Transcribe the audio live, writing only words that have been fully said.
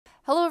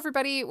Hello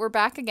everybody, we're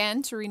back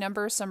again to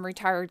renumber some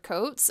retired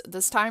coats.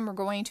 This time we're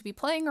going to be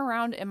playing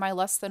around in my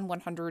less than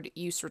 100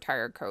 use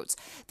retired coats.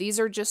 These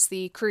are just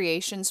the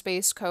creation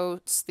space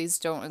coats. These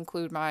don't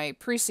include my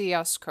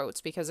pre-CS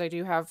coats because I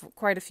do have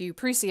quite a few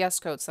pre-CS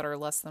coats that are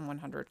less than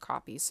 100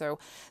 copies. So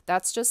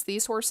that's just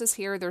these horses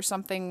here. There's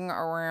something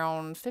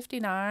around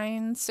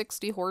 59,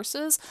 60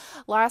 horses.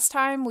 Last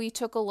time we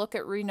took a look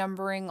at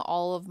renumbering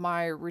all of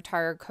my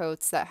retired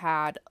coats that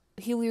had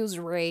Helios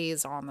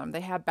rays on them.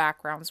 They had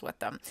backgrounds with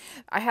them.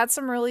 I had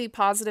some really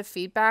positive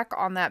feedback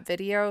on that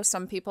video.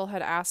 Some people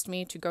had asked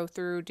me to go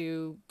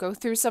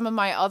through some of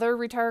my other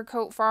retired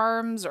coat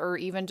farms, or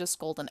even just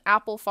golden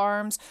apple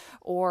farms,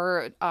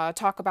 or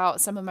talk about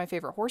some of my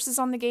favorite horses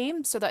on the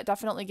game. So that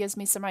definitely gives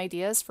me some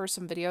ideas for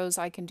some videos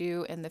I can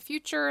do in the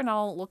future, and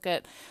I'll look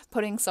at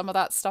putting some of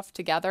that stuff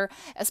together,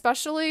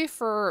 especially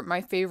for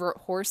my favorite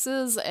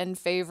horses and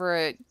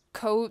favorite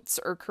coats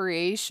or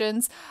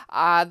creations.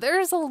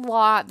 There's a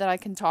lot that I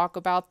can talk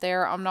about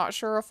there. I'm not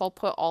sure if I'll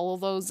put all of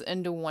those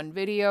into one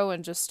video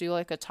and just do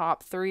like a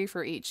top 3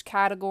 for each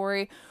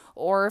category,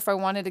 or if I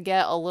wanted to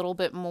get a little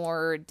bit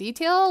more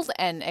detailed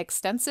and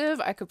extensive,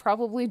 I could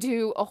probably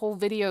do a whole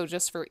video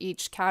just for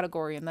each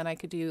category, and then I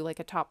could do like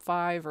a top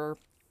 5 or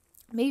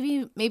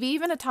maybe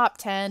even a top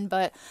 10,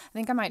 but I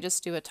think I might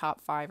just do a top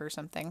 5 or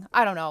something.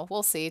 I don't know.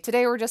 We'll see.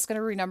 Today we're just going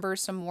to renumber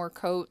some more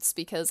coats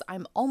because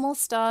I'm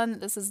almost done.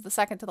 This is the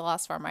second to the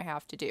last farm I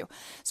have to do.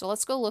 So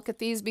let's go look at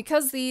these.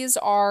 Because these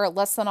are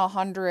less than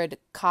 100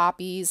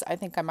 copies, I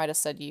think I might have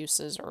said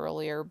uses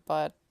earlier,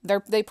 but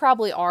they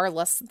probably are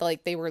less,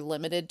 like they were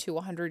limited to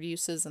 100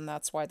 uses, and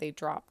that's why they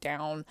dropped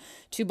down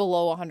to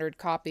below 100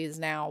 copies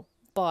now.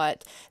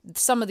 But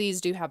some of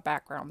these do have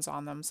backgrounds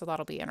on them, so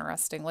that'll be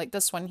interesting. Like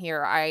this one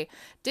here, I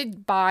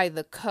did buy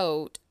the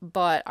coat,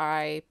 but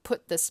I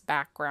put this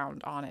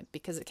background on it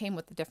because it came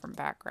with a different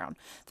background.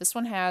 This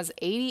one has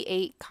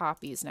 88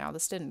 copies now.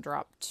 This didn't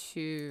drop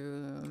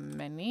too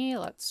many.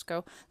 Let's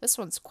go. This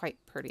one's quite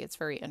pretty. It's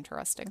very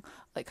interesting.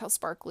 Like how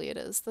sparkly it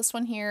is. This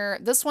one here,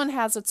 this one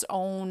has its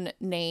own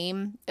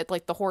name.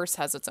 Like the horse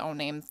has its own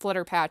name.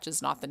 Flitter Patch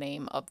is not the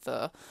name of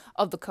the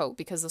coat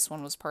because this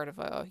one was part of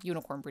a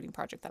unicorn breeding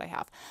project that I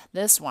have.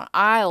 This one,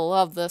 I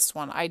love this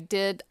one. I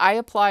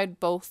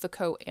applied both the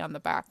coat and the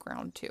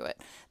background to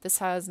it. This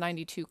has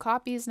 92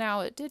 copies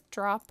now. It did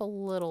drop a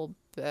little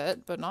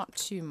bit, but not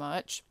too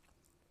much.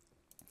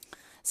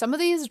 Some of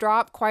these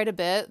drop quite a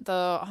bit.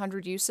 The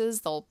 100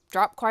 uses, they'll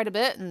drop quite a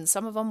bit, and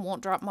some of them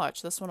won't drop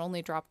much. This one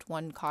only dropped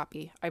 1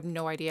 copy. I have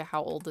no idea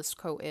how old this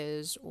coat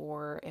is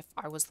or if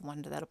I was the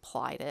one that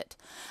applied it.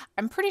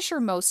 I'm pretty sure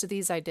most of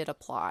these I did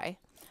apply.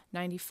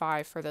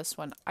 95 for this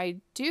one. I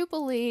do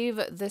believe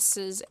this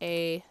is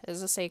a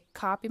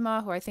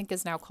Copima, who I think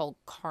is now called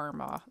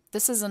Karma.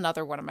 This is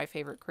another one of my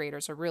favorite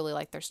creators. I really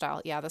like their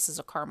style. Yeah, this is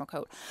a Karma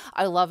coat.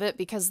 I love it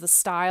because the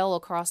style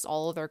across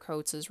all of their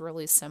coats is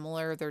really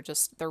similar.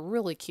 They're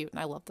really cute, and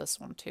I love this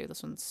one too.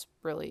 This one's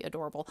really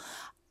adorable.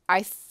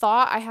 I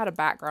thought I had a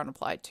background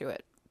applied to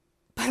it,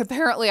 but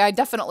apparently I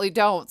definitely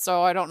don't,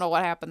 so I don't know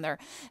what happened there.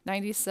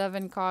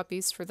 97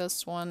 copies for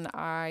this one.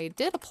 I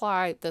did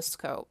apply this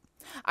coat.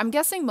 I'm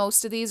guessing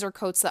most of these are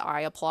coats that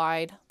I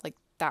applied. Like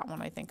that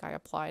one, I think I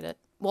applied it.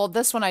 Well,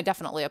 this one I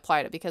definitely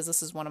applied it because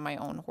this is one of my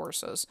own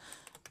horses,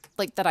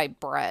 like that I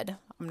bred.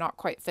 I'm not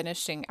quite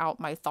finishing out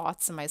my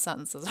thoughts and my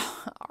sentences.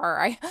 All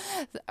right.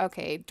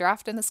 Okay,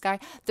 Draft in the Sky.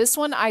 This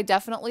one I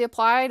definitely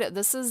applied.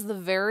 This is the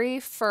very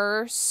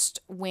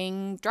first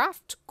wing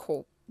draft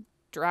coat.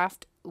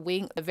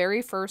 The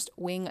very first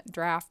wing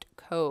draft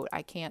coat.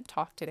 I can't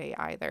talk today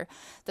either.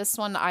 This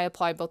one I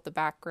applied both the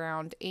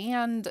background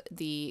and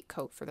the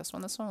coat for this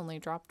one. This one only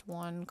dropped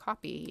 1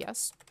 copy.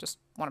 Yes, just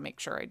want to make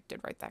sure I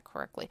did write that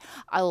correctly.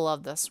 I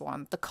love this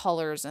one. The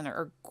colors in it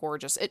are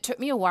gorgeous. It took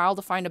me a while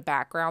to find a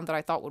background that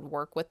I thought would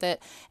work with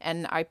it,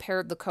 and I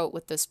paired the coat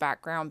with this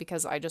background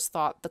because I just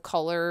thought the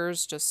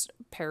colors just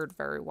paired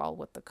very well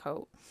with the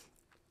coat.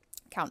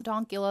 Count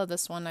Donkula,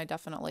 this one I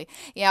definitely,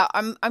 yeah,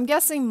 I'm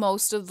guessing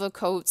most of the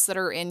coats that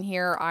are in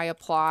here I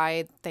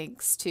applied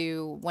thanks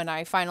to when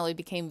I finally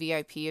became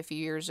VIP a few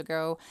years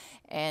ago,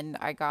 and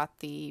I got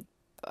the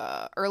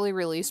early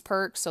release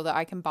perk so that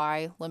I can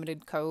buy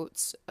limited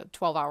coats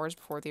 12 hours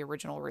before the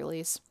original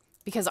release,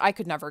 because I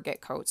could never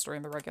get coats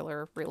during the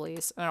regular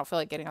release, and I don't feel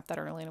like getting up that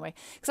early anyway,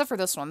 except for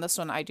this one. This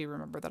one, I do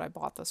remember that I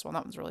bought this one.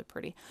 That one's really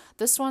pretty.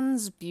 This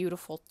one's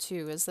beautiful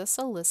too. Is this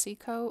a Lissy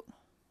coat?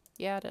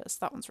 Yeah, it is.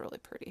 That one's really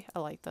pretty. I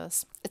like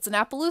this. It's an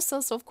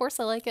Appaloosa, so of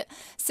course I like it.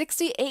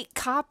 68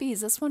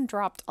 copies. This one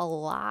dropped a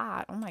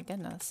lot. Oh my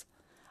goodness.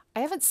 I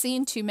haven't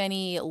seen too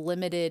many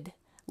limited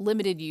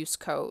use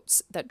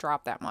coats that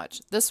drop that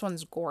much. This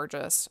one's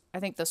gorgeous. I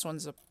think this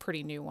one's a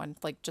pretty new one,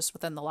 like just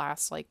within the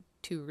last like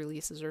 2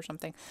 releases or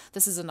something.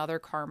 This is another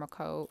Karma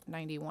coat,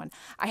 91.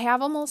 I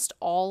have almost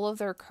all of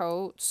their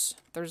coats.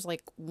 There's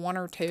like 1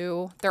 or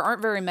 2. There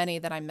aren't very many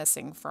that I'm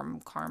missing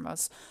from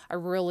Karmas. I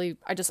really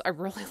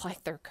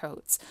like their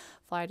coats.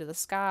 Fly to the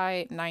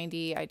Sky,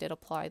 90. I did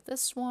apply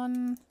this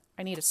one.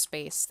 I need a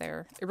space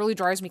there. It really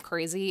drives me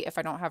crazy if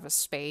I don't have a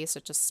space.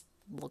 It just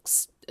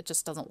it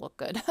just doesn't look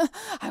good.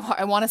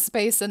 I want a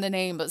space in the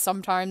name, but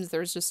sometimes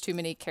there's just too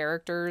many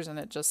characters and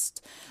it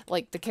just,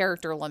 like the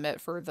character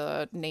limit for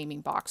the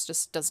naming box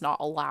just does not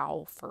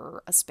allow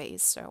for a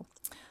space. So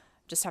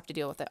just have to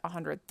deal with it.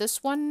 100.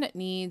 This one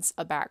needs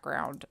a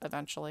background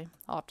eventually.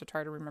 I'll have to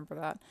try to remember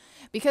that.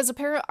 Because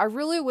apparently, I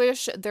really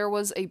wish there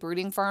was a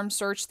breeding farm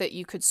search that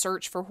you could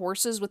search for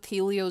horses with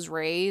Helios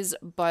rays,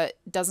 but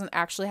doesn't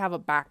actually have a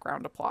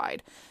background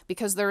applied.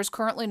 Because there is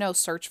currently no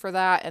search for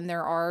that, and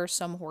there are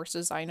some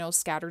horses I know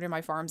scattered in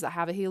my farms that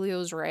have a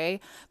Helios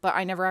ray, but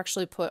I never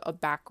actually put a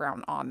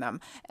background on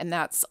them. And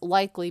that's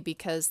likely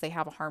because they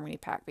have a harmony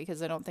pack,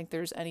 because I don't think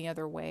there's any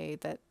other way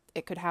that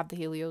it could have the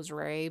Helios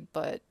ray,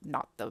 but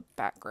not the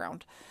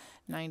background.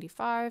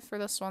 95 for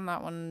this one.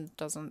 That one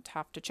doesn't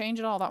have to change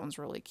at all. That one's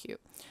really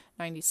cute.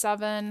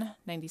 97,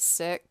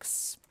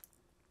 96.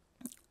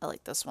 I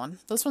like this one.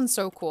 This one's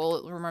so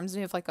cool. It reminds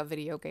me of like a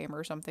video game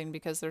or something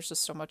because there's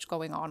just so much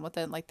going on with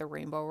it, like the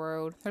Rainbow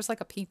Road. There's like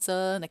a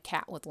pizza and a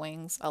cat with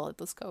wings. I like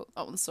this coat.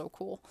 That one's so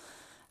cool.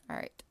 All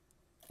right.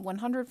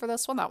 100 for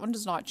this one. That one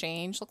does not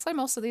change. Looks like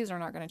most of these are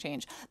not going to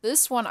change.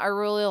 This one, I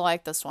really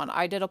like this one.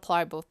 I did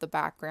apply both the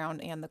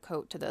background and the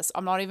coat to this.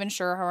 I'm not even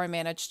sure how I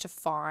managed to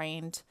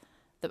find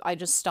that. I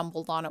just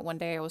stumbled on it one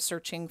day. I was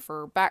searching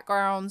for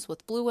backgrounds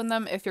with blue in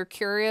them. If you're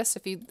curious,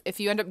 if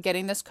you end up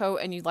getting this coat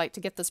and you'd like to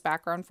get this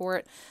background for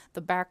it,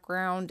 the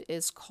background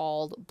is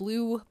called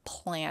Blue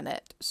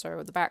Planet.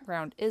 So the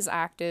background is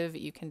active.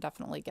 You can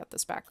definitely get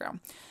this background.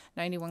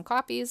 91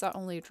 copies. That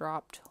only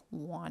dropped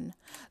 1.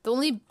 The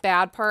only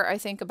bad part I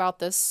think about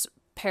this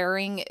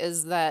pairing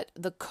is that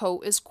the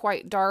coat is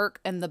quite dark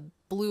and the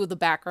blue of the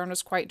background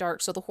is quite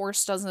dark, so the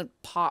horse doesn't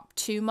pop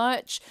too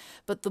much,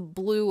 but the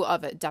blue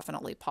of it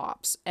definitely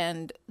pops.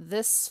 And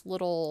this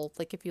little,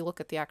 like if you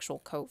look at the actual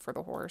coat for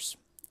the horse,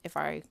 if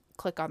I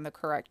click on the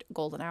correct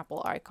golden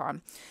apple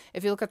icon,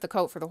 if you look at the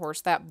coat for the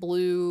horse, that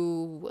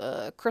blue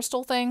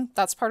crystal thing,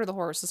 that's part of the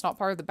horse. It's not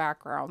part of the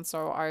background.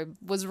 So I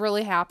was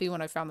really happy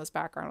when I found this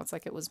background. It's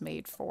like it was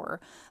made for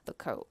the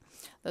coat.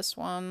 This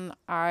one,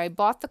 I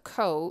bought the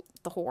coat,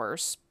 the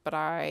horse, but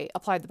I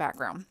applied the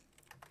background.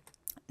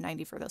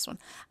 90 for this one.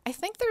 I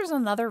think there's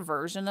another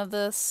version of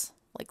this,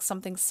 like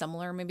something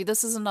similar. Maybe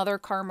this is another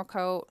Karma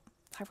coat.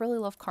 I really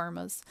love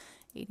Karmas.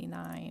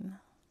 89.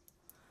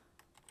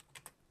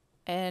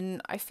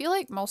 And I feel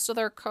like most of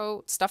their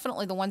coats,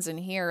 definitely the ones in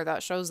here,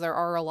 that shows there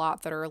are a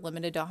lot that are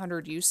limited to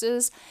 100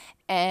 uses.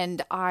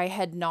 And I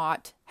had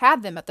not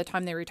had them at the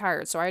time they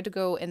retired. So I had to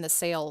go in the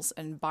sales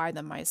and buy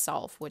them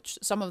myself, which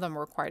some of them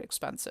were quite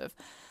expensive.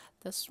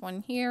 This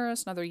one here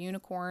is another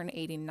unicorn,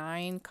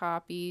 89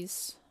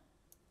 copies.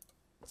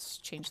 Let's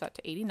change that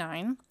to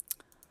 89.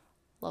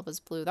 Love is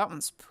Blue. That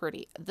one's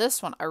pretty.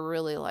 This one, I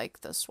really like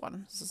this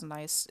one. This is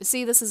nice.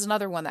 See, this is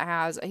another one that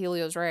has a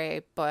Helios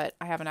ray, but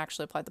I haven't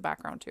actually applied the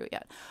background to it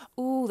yet.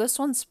 Ooh, this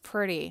one's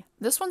pretty.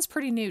 This one's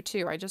pretty new,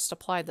 too. I just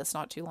applied this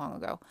not too long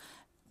ago.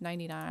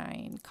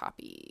 99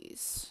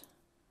 copies.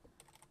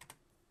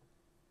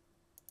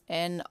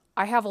 And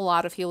I have a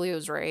lot of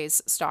Helios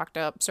rays stocked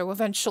up, so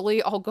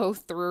eventually I'll go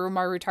through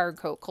my retired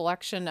coat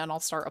collection and I'll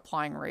start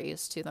applying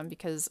rays to them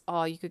because,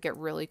 oh, you could get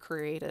really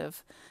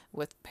creative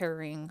with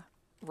pairing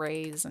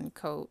rays and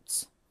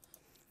coats.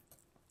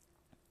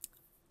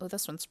 Oh,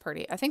 this one's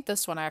pretty. I think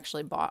this one I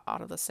actually bought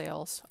out of the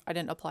sales. I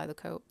didn't apply the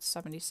coat.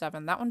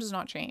 77. That one does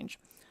not change.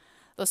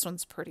 This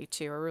one's pretty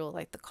too. I really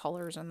like the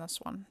colors in this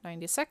one.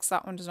 96.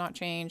 That one does not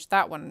change.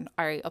 That one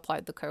I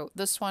applied the coat.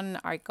 This one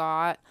I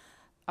got.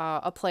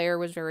 A player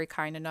was very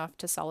kind enough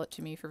to sell it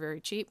to me for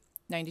very cheap.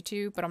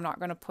 92, but I'm not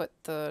going to put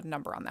the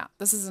number on that.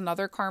 This is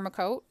another Karma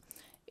coat.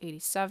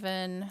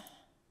 87.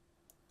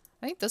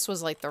 I think this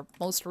was like the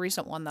most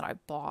recent one that I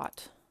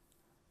bought.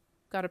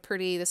 Got a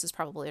pretty, this is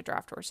probably a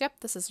draft horse. Yep,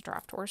 this is a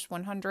draft horse.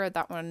 100,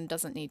 that one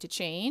doesn't need to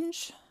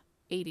change.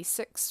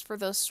 86 for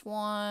this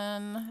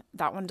one.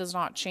 That one does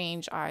not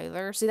change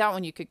either. See, that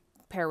one you could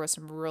pair with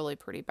some really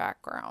pretty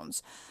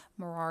backgrounds.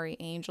 Mirari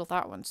Angel,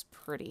 that one's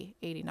pretty.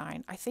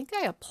 89. I think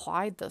I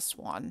applied this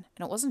one,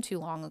 and it wasn't too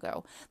long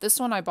ago. This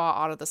one I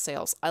bought out of the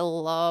sales. I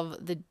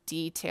love the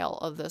detail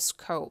of this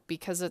coat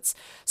because it's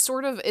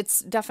sort of,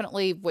 it's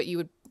definitely what you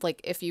would,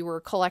 like if you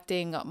were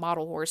collecting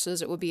model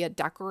horses, it would be a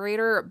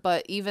decorator,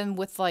 but even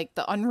with like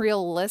the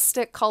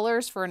unrealistic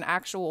colors for an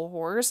actual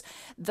horse,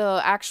 the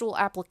actual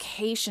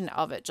application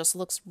of it just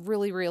looks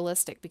really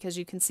realistic because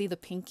you can see the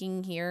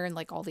pinking here and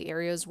like all the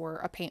areas where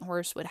a paint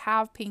horse would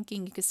have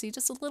pinking. You can see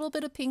just a little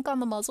bit of pink on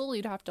the muzzle.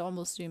 You'd have to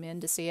almost zoom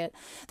in to see it.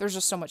 There's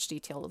just so much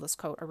detail to this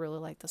coat. I really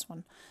like this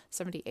one.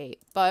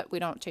 78, but we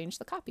don't change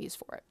the copies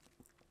for it.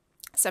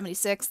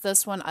 76,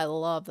 this one, I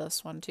love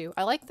this one too.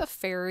 I like the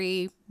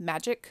fairy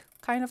magic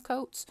kind of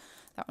coats.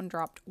 That one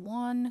dropped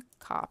 1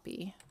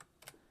 copy.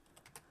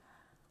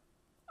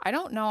 I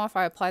don't know if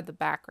I applied the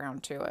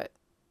background to it,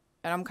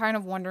 and I'm kind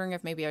of wondering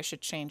if maybe I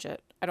should change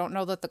it. I don't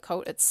know that the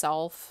coat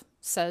itself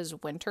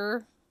says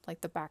winter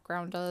like the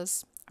background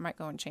does. I might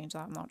go and change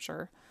that, I'm not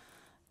sure.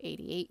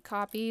 88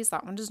 copies.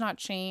 That one does not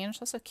change.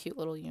 That's a cute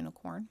little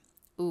unicorn.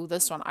 Ooh,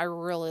 this one. I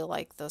really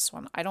like this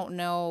one. I don't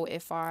know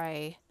if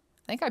I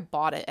I think I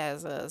bought it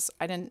as is.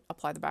 I didn't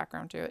apply the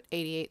background to it.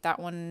 88. That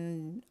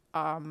one,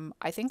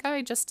 I think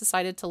I just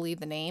decided to leave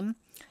the name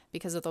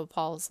because of the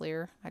Paul's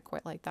Lear. I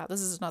quite like that.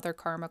 This is another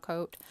Karma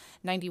coat.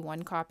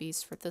 91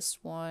 copies for this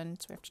one.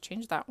 So we have to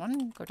change that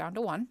one. Go down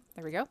to 1.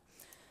 There we go.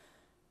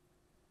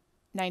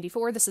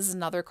 94. This is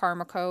another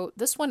Karma coat.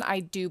 This one I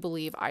do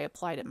believe I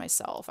applied it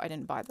myself. I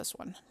didn't buy this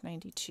one.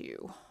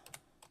 92.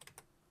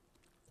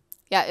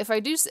 Yeah,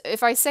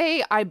 if I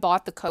say I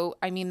bought the coat,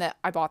 I mean that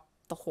I bought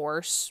the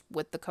horse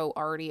with the coat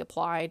already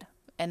applied.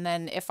 And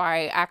then if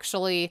I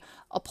actually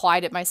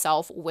applied it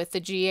myself with the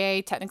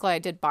GA, technically I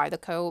did buy the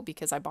coat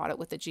because I bought it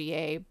with the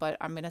GA, but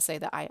I'm going to say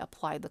that I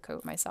applied the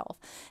coat myself.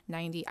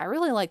 90. I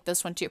really like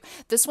this one too.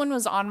 This one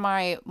was on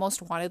my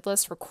most wanted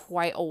list for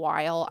quite a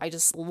while. I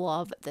just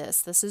love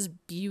this. This is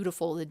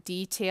beautiful. The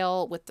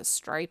detail with the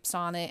stripes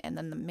on it and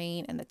then the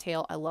mane and the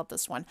tail. I love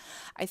this one.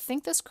 I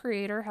think this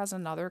creator has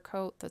another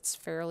coat that's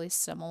fairly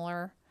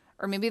similar.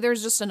 Or maybe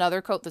there's just another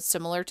coat that's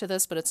similar to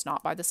this, but it's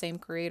not by the same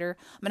creator.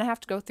 I'm going to have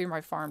to go through my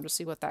farm to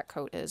see what that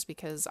coat is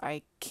because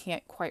I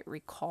can't quite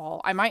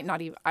recall. I might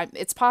not even...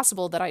 it's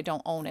possible that I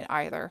don't own it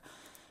either.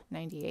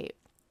 98.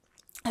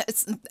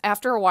 It's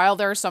after a while,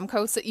 there are some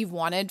coats that you've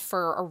wanted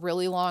for a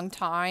really long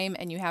time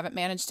and you haven't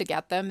managed to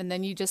get them. And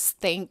then you just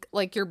think,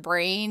 like your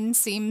brain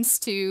seems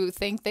to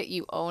think that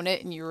you own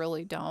it and you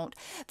really don't.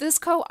 This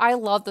coat, I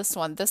love this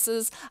one. This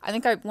is, I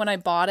think when I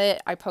bought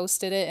it, I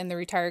posted it in the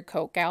retired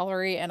coat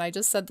gallery and I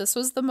just said this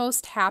was the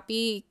most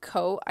happy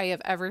coat I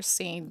have ever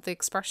seen. The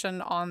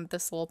expression on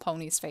this little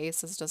pony's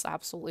face is just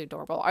absolutely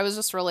adorable. I was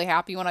just really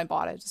happy when I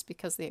bought it just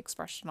because the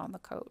expression on the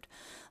coat.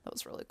 That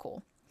was really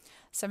cool.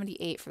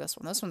 78 for this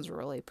one. This one's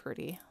really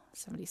pretty.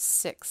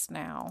 76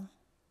 now.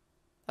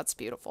 That's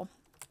beautiful.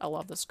 I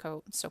love this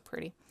coat. It's so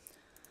pretty.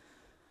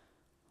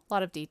 A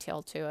lot of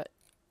detail to it.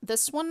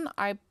 This one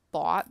I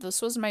bought.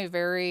 This was my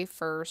very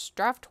first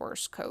draft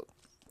horse coat.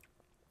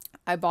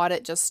 I bought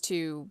it just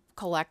to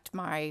collect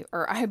my,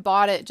 or I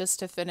bought it just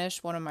to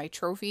finish one of my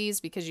trophies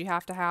because you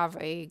have to have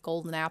a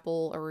golden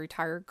apple or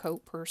retired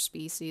coat per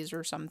species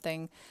or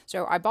something.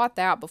 So I bought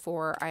that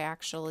before I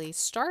actually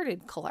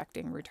started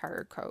collecting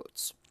retired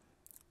coats.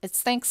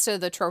 It's thanks to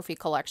the trophy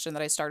collection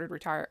that I started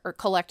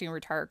collecting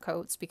retired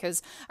coats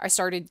because I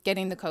started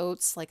getting the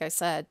coats, like I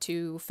said,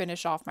 to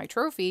finish off my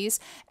trophies.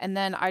 And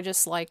then I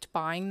just liked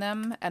buying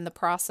them and the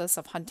process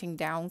of hunting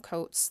down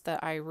coats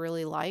that I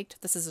really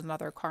liked. This is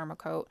another Karma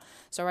coat.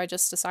 So I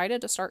just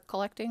decided to start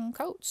collecting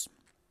coats.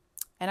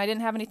 And I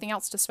didn't have anything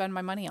else to spend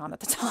my money on at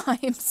the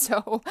time.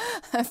 So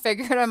I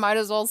figured I might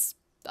as well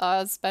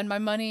spend my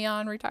money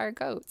on retired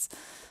coats.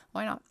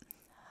 Why not?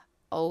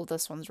 Oh,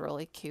 this one's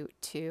really cute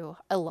too.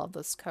 I love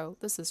this coat.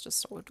 This is just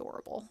so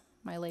adorable.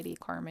 My Lady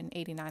Carmen,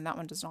 89. That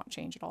one does not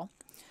change at all.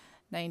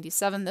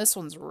 97. This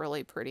one's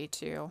really pretty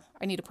too.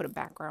 I need to put a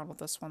background with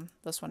this one.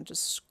 This one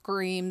just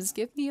screams,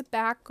 give me a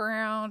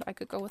background. I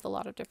could go with a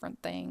lot of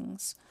different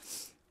things.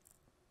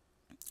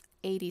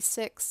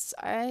 86.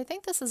 I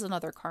think this is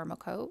another Karma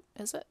coat.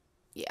 Is it?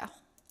 Yeah.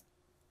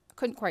 I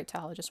couldn't quite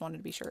tell. I just wanted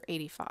to be sure.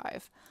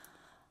 85.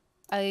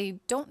 I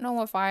don't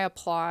know if I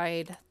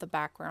applied the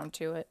background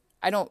to it.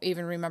 I don't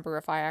even remember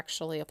if I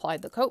actually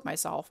applied the coat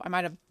myself. I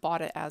might have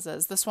bought it as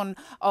is. This one,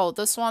 oh,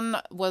 this one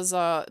was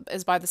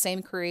is by the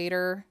same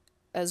creator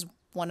as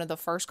one of the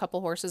first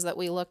couple horses that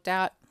we looked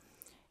at.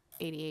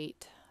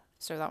 88.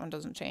 So that one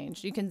doesn't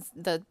change. You can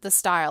the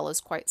style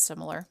is quite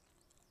similar.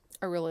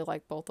 I really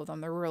like both of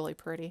them. They're really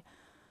pretty.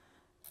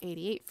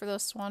 88 for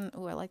this one.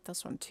 Oh, I like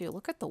this one too.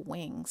 Look at the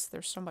wings.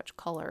 There's so much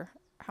color.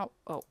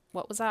 Oh,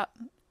 what was that?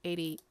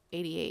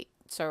 88.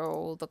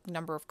 So the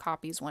number of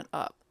copies went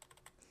up.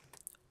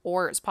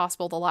 Or it's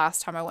possible the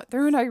last time I went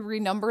through and I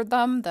renumbered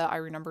them, that I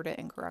renumbered it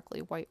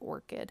incorrectly. White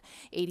Orchid.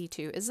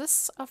 82. Is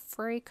this a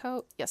fray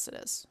coat? Yes, it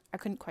is. I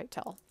couldn't quite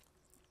tell.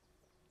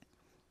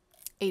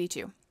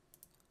 82.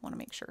 Want to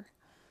make sure.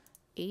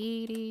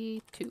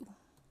 82.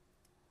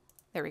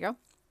 There we go.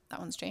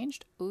 That one's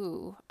changed.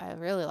 Ooh, I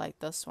really like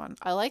this one.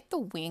 I like the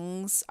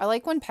wings. I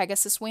like when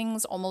Pegasus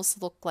wings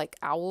almost look like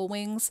owl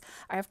wings.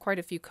 I have quite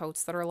a few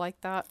coats that are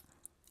like that.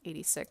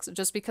 86.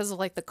 Just because of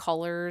like the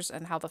colors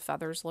and how the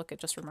feathers look, it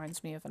just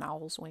reminds me of an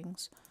owl's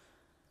wings.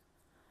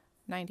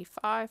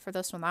 95 for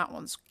this one. That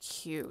one's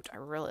cute. I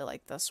really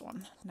like this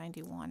one.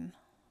 91.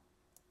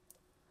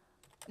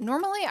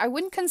 Normally, I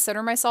wouldn't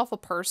consider myself a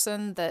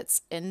person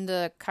that's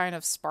into kind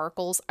of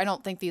sparkles. I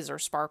don't think these are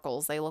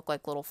sparkles. They look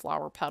like little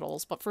flower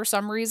petals. But for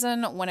some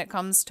reason, when it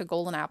comes to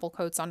golden apple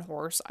coats on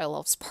horse, I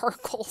love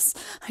sparkles.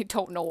 I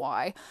don't know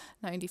why.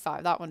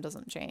 95. That one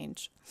doesn't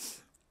change.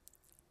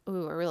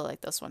 Ooh, I really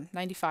like this one.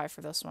 95 for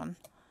this one.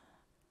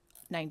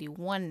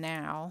 91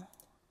 now.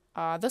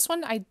 This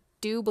one, I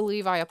do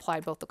believe I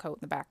applied both the coat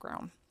and the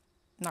background.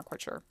 I'm not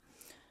quite sure.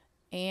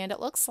 And it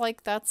looks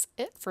like that's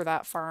it for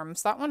that farm.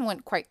 So that one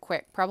went quite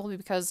quick, probably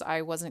because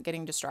I wasn't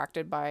getting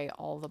distracted by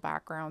all the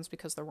backgrounds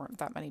because there weren't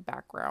that many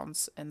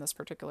backgrounds in this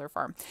particular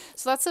farm.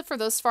 So that's it for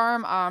this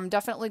farm. I'm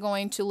definitely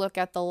going to look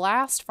at the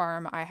last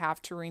farm I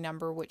have to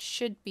renumber, which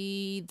should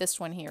be this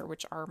one here,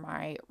 which are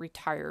my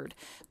retired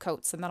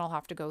coats. And then I'll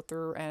have to go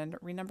through and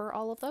renumber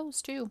all of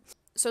those too.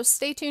 So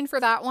stay tuned for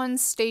that one.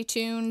 Stay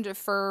tuned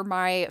for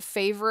my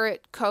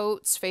favorite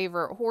coats,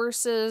 favorite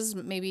horses.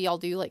 Maybe I'll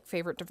do like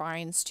favorite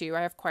divines too.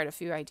 I have quite a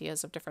few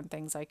ideas of different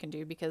things I can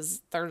do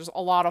because there's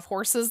a lot of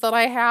horses that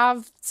I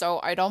have. So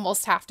I'd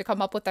almost have to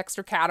come up with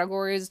extra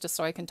categories just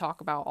so I can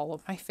talk about all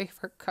of my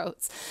favorite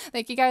coats.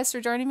 Thank you guys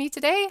for joining me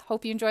today.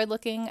 Hope you enjoyed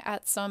looking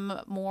at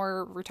some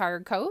more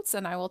retired coats,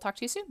 and I will talk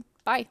to you soon.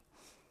 Bye.